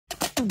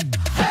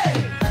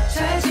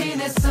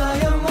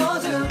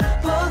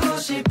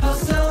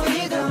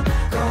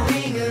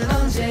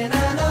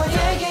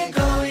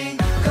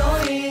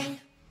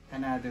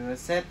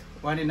set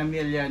 1 in a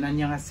million.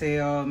 Annyeong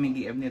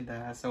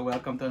ONCE. So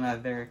welcome to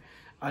another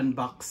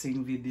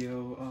unboxing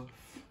video of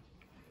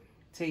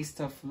Taste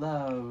of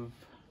Love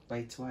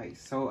by Twice.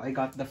 So I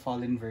got the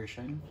fallen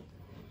version.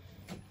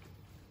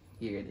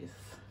 Here it is.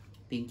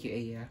 Thank you,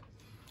 Aya,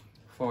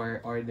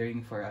 for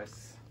ordering for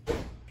us.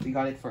 We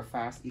got it for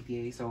fast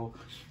ETA. So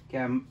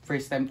kaya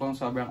first time kong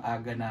sobrang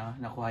aga na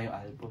nakuha yung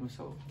album.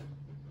 So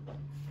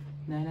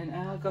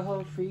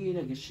non-alcohol free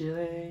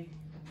nag-shilling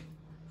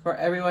for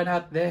everyone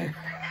out there.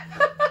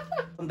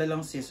 Ang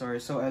dalawang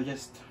scissors, so I'll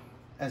just,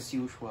 as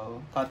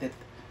usual, cut it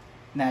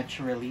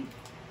naturally.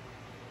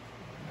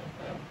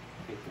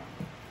 Wait lang.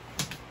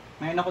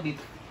 Mayroon ako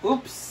dito.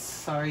 Oops!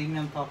 Sorry,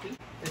 I'm talking.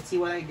 Let's see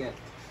what I get.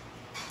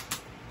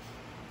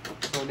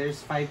 So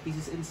there's 5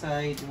 pieces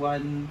inside,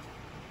 5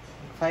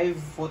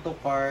 photo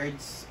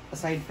cards,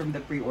 aside from the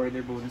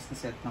pre-order bonus na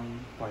set ng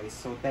Twice.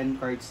 So 10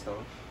 cards to.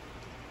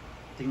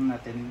 Tingnan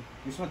natin.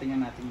 Gusto mo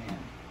tingnan natin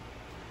ngayon.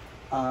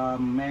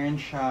 Meron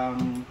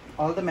siyang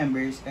all the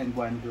members and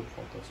 1 group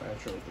photo. So I'll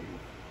show it to you.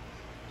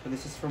 So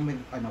this is from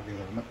with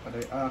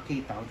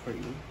K-Town for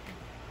you.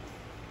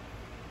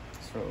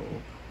 So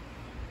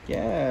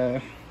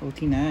yeah,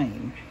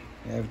 OT9.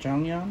 We have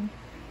Jonghyun,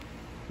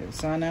 we have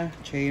Sana,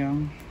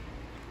 Chaeyoung,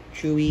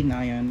 Chewy,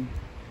 Nayeon,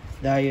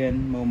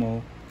 Dayeon,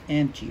 Momo,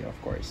 and Chia, of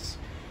course.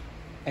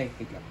 Ay,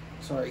 bigla.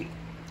 Sorry.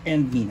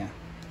 And Mina.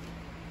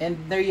 And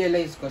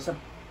na-realize ko,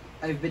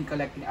 I've been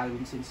collecting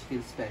albums since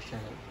Feel Special.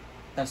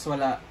 Tapos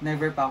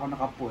never pa ako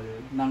nakapull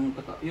ng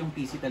yung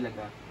PC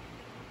talaga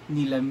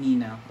nila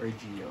Mina or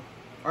Gio.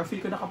 Or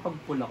feel ko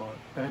nakapag-pull ako,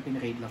 pero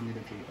pinraid lang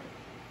nila JR.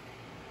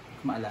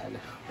 Kung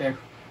maalala. Pero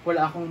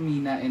wala akong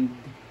Mina and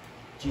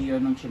Gio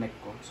nung chinek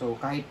ko. So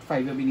kahit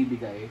 5 na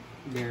binibigay,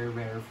 they're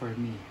rare for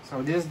me.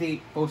 So this is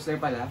the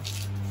poster pala.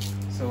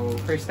 So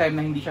first time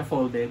na hindi siya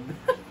folded.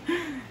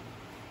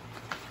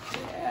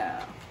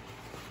 Yeah.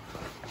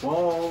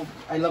 Wow,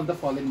 I love the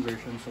fallen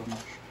version so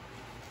much.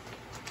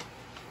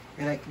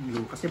 I like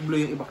blue. Kasi blue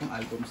yung iba kong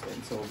albums din.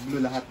 So, blue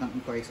lahat ng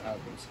Twice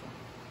albums ko.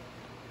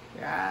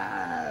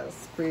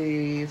 Yes!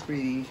 Pretty,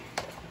 pretty.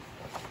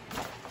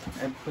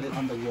 I put it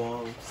on the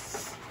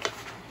walls.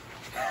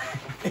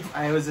 If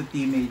I was a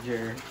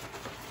teenager.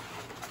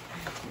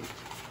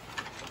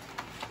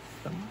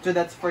 So,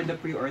 that's for the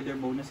pre-order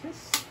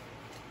bonuses.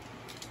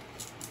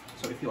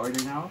 So, if you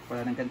order now,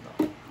 wala nang ganito.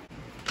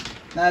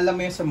 Naalala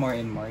mo yung sa More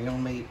and More,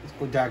 yung may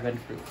dragon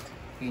fruit.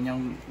 Yun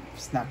yung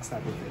snacks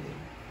na bibili.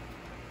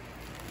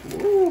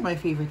 Ooh, my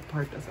favorite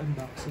part of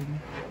unboxing.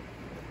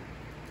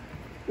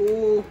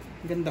 Ooh,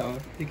 ganda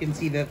oh. You can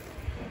see that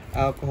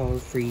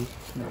alcohol-free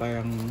na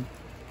parang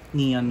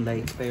neon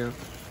light. Pero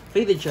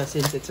faded siya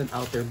since it's an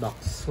outer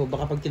box. So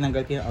baka pag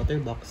tinanggal ko yung outer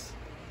box.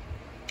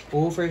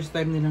 Oh, first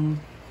time nilang...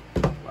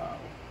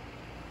 Wow.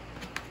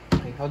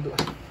 Okay, how do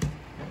I...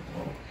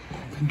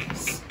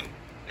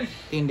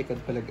 Ito yung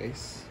likod pala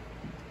guys.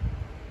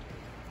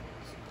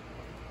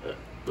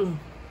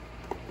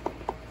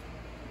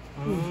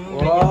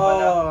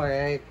 Wow,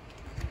 right.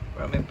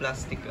 Para may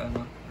plastic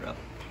wrap.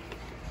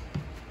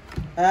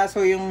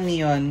 So yung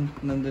neon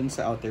nandun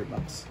sa outer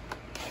box.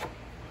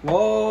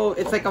 Whoa,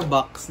 it's like a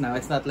box now.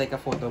 It's not like a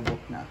photo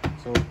book na.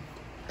 So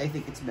I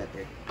think it's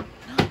better.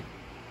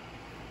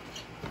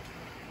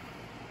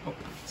 Oh,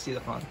 see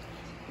the font.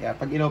 Yeah,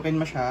 pag in-open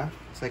mo siya,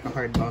 it's like a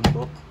hardbound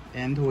book.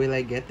 And who will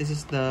I get? This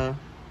is the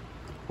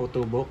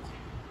photo book.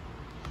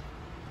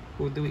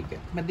 Who do we get?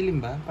 Madilim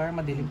ba? Parang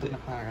madilim to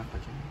nakaharap pa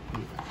dyan.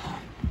 Dito.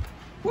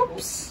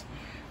 Whoops!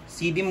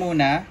 CD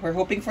muna. We're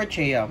hoping for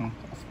Chaeyoung,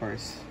 of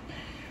course.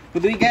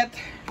 Who do we get?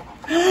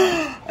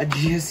 A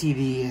Gio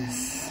CD,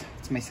 yes.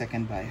 It's my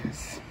second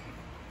bias.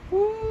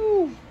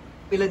 Woo!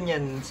 Ilan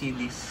yan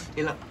CDs?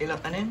 Ilan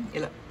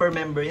per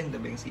member yan,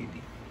 diba yung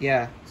CD?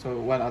 Yeah, so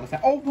 1 out of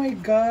 10. Oh my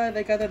god!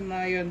 I got a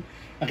Nayeon.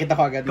 Nakita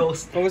ko agad.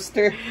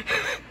 Coaster.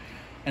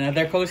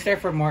 Another coaster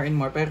for More and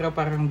More. Pero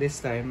parang this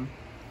time,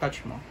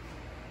 touch mo.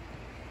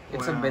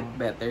 It's a bit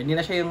better. Hindi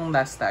na siya yung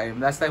last time.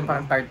 Last time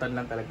parang carton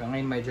lang talaga.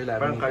 Ngayon medyo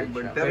laminated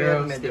siya.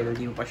 Pero still,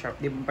 di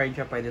mo pa rin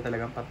siya pwede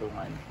talagang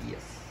patungan.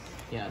 Yes.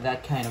 Yeah,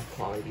 that kind of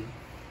quality.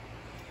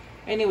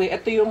 Anyway,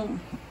 ito yung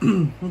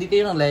dito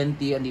yung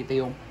lengthy, andito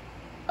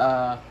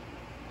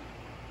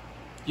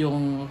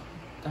yung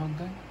tawag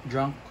doon?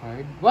 Drunk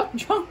card? What?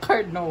 Drunk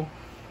card? No.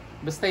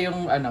 Basta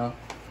yung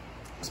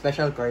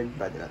special card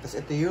ba nila. Tapos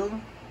ito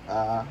yung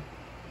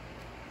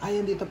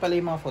dito pala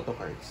yung mga photo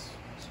cards.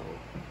 So,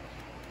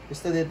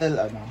 just a little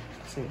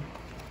kasi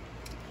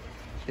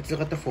let's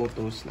look at the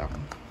photos lang.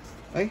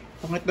 Ay,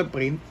 pangit na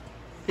print.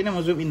 Tingnan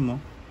mo, zoom in mo.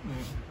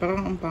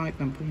 Parang ang pangit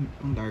ng print,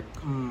 ang dark.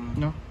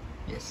 No?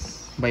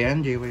 Yes. Ba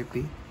yan,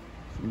 JYP?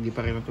 Hindi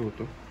pa rin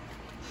natuto.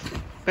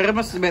 Pero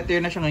mas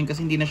better na siya ngayon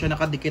kasi hindi na siya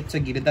nakadikit sa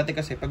gilid. Dati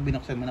kasi pag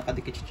binuksan mo,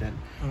 nakadikit siya dyan.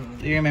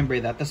 Do you remember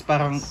that? Tapos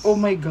parang, oh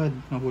my god,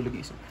 nahulog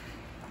isa.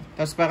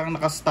 Tapos parang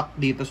nakastuck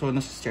dito, so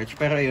nasa-stretch.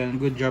 Pero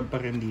ayun, good job pa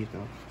rin dito.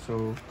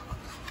 So,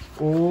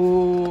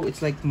 oh, it's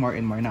like More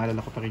and More.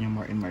 Naalala ko pa rin yung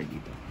More and More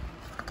dito.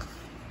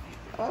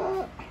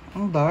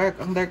 Ang dark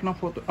ng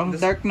photo. Ang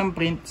dark ng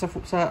print sa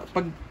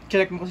pag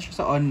check mo kasi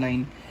siya sa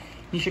online,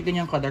 Hindi siya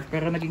ganyang ka-dark,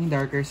 pero naging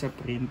darker sa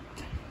print.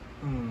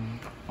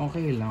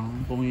 Okay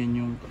lang kung yun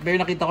yung... Pero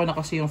nakita ko na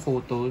kasi yung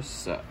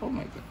photos. Oh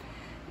my god.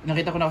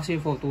 Nakita ko na kasi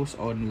yung photos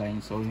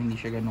online. So, hindi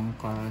siya ganun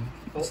ka...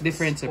 It's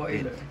different sa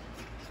print.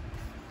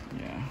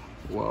 Yeah.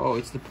 Wow,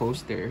 it's the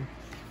poster.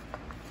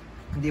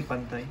 Hindi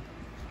pantay.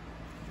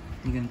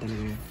 Hindi ganun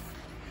talaga yun.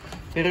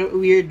 Pero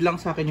weird lang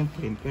sa akin yung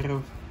print.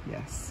 Pero,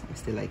 yes. I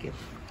still like it.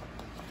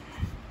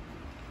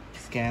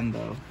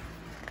 Scandal.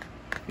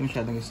 Yung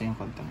masyadong gusto yung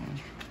kantang yun.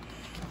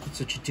 That's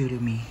what you do to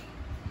me.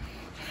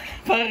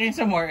 Para rin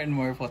sa More and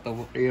More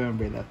photobook.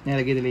 Remember that?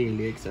 Nilagay nila yung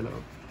lyrics sa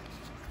loob.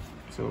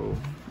 So,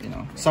 you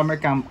know, summer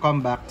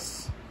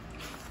comebacks.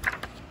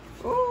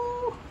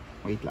 Oh!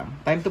 Wait lang.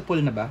 Time to pull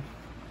na ba?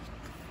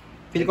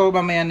 Feel ko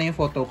mamaya na yung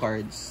photo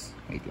cards.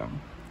 Wait lang.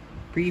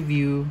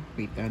 Preview.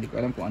 Wait lang. Hindi ko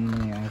alam kung ano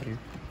nangyari.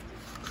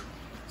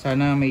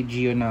 Sana may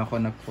Gio na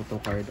ako na photo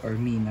card or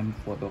me na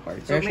photo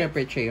card. So,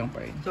 syempre, Cheyong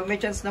pa rin. So, may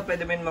chance na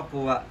pwede mo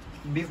makuha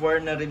before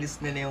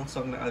na-release nila yung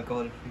song na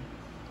alcohol free?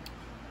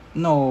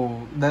 No,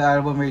 the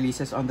album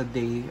releases on the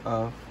day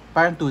of,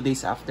 parang 2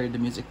 days after the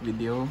music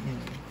video.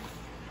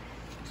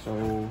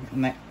 So,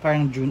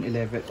 parang June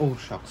 11. Oh,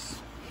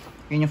 shucks.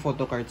 Yun yung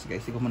photo cards,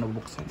 guys. Hindi ko muna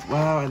bubuksan.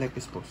 Wow, I like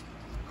this post.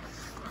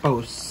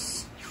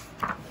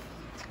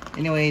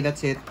 Anyway,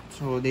 that's it.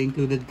 So, they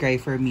included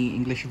Cry For Me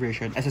English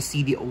version as a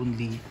CD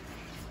only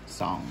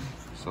song.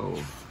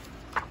 So,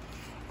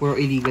 puro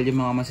illegal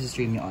yung mga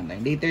masistream nyo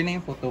online. Later na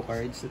yung photo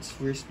cards. Let's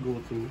first go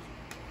to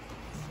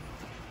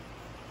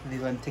the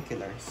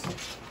lenticulars.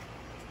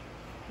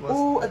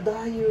 Oh,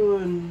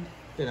 adayon.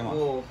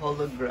 Oh,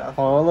 holographic.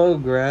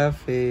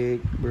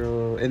 Holographic,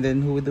 bro. And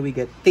then, who do we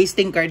get?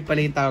 Tasting card pala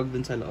yung tawag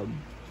dun sa loob.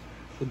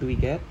 Who do we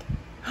get?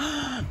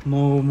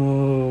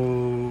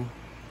 Momo.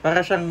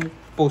 Para siyang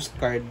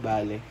postcard,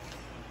 bale.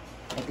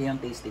 Ito yung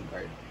tasting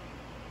card.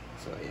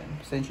 So, ayan.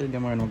 Essentially, di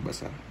mo rin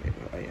magbasa.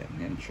 Pero, ayan.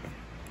 Yan siya.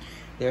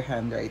 Their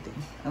handwriting.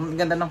 Ang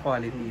ganda ng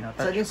quality. No?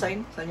 Saan yung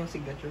sign? Saan yung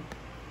signature?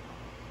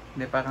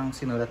 Hindi, parang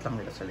sinulat lang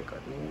nila sa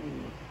likod.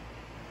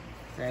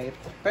 Right?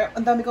 Pero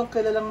ang dami kong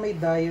kilalang may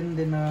dayon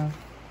din na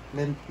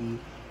lenti.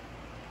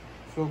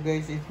 So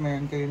guys, if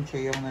meron kayong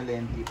Cheyong na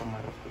lenti,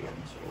 pangarap ko yan.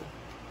 So,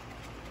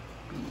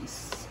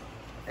 peace.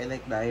 I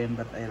like dayon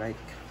but I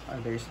like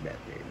others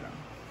better lang.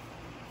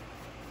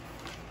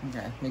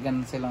 Okay, may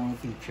ganun silang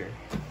feature.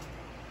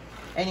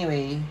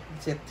 Anyway,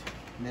 that's it.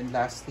 And then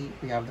lastly,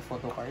 we have the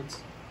photo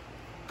cards.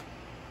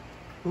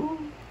 Ooh.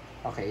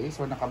 Okay,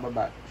 so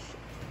nakababa.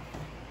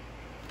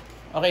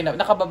 Okay,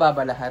 nakababa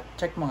ba lahat?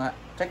 Check mo nga.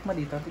 Check mo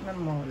dito. Tingnan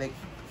mo. Like,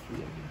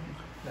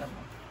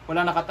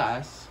 walang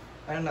nakataas.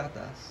 Anong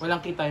nakataas? Walang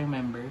kita yung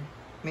member.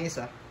 May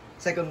isa.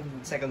 Second.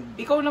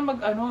 Ikaw na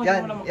mag-ano.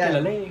 Ikaw na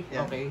magkilala eh.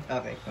 Yan. Okay.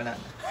 Okay, wala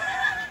na.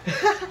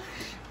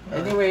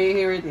 Anyway,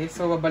 here it is.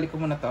 So, babalik ko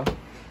muna to.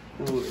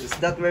 Ooh, is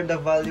that where the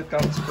value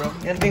comes from?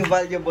 Yan ba yung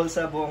valuable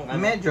sa buong ano?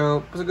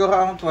 Medyo. Siguro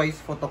ang twice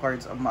photo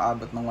cards ang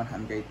maabot ng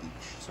 100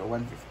 each. So,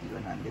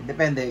 150, 100.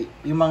 Depende.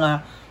 Yung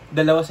mga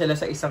dalawa sila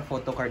sa isang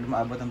photo card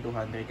maabot ng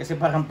 200 kasi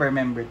parang per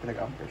member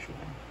talaga ang presyo.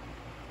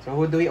 So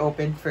who do we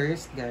open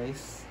first,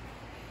 guys?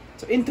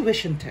 So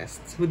intuition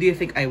tests. Who do you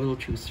think I will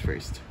choose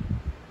first?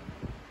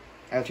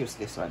 I'll choose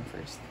this one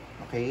first.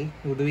 Okay,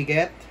 who do we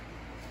get?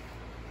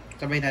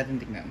 Sabay natin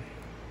tingnan.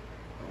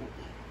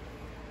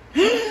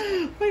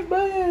 My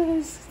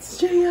bias! It's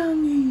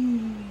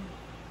Jayangi!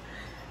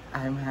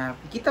 I'm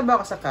happy. Kita ba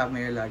ako sa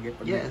camera lagi?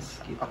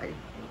 Yes. Okay.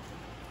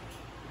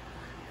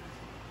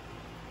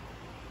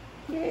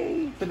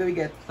 Yay! What do we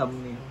get?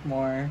 Thumbnail.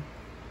 More.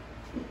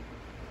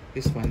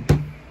 This one.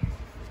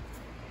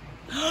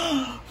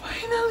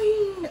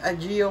 Finally! A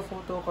Geo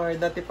photo card.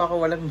 Dati pa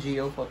ako walang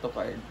Geo photo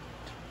card.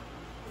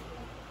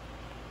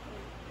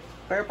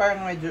 Pero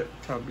parang medyo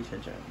chubby siya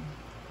dyan.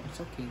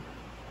 It's okay.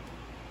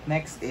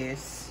 Next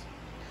is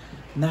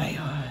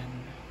Nayon.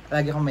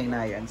 Lagi akong may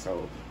Nayon,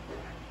 so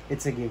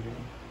it's a given.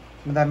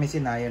 Madami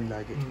si Nayon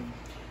lagi.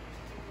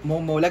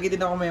 Momo. Lagi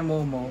din ako may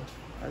Momo.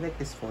 I like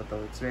this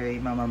photo. It's very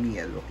Mamma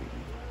Mia looking.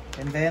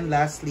 And then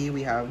lastly,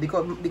 we have, di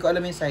ko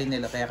alam yung sign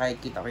nila, kaya kahit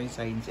kita ko yung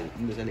sign sila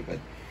sa likod.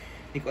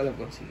 Di ko alam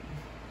kung sino.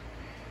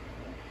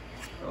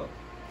 So,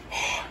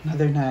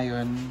 another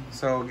Nayon.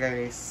 So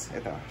guys,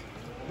 ito.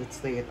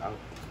 Let's lay it out.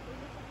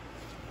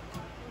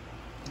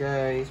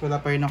 Guys,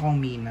 wala pa rin akong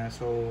Mina.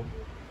 So,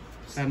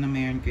 sana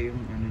mayroon kayong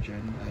ano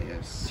dyan.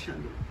 Yes.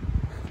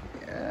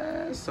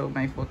 Yes. So,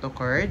 my photo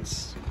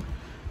cards.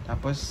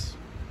 Tapos,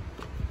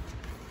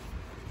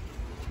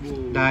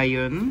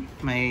 Dayon,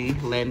 my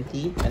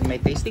lenti, and my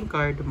tasting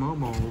card,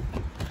 Momo.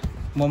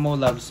 Momo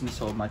loves me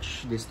so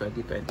much this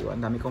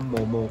 2021. Dami kong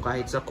Momo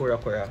kahit sa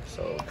Kura-Kura.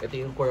 So, ito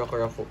yung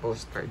Kura-Kura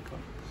postcard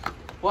ko.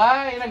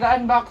 Why?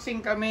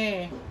 Nag-unboxing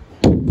kami.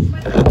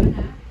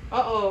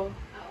 Oo.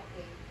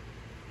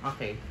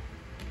 Okay.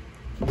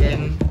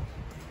 Then,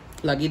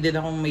 lagi din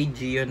akong may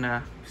Gio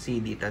na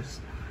CD.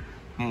 Tas,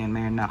 ngayon,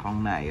 mayroon na akong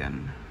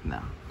Nayon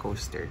na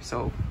coaster.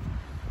 So,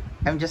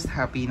 I'm just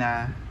happy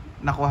na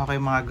nakuha ko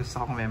yung mga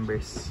gusto kong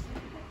members.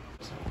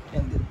 So,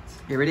 and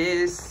here it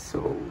is.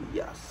 So,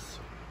 yes.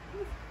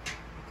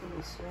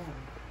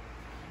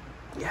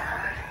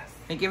 Yes!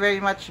 Thank you very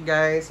much,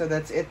 guys. So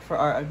that's it for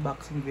our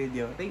unboxing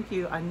video. Thank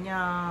you.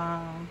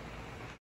 Annyeong!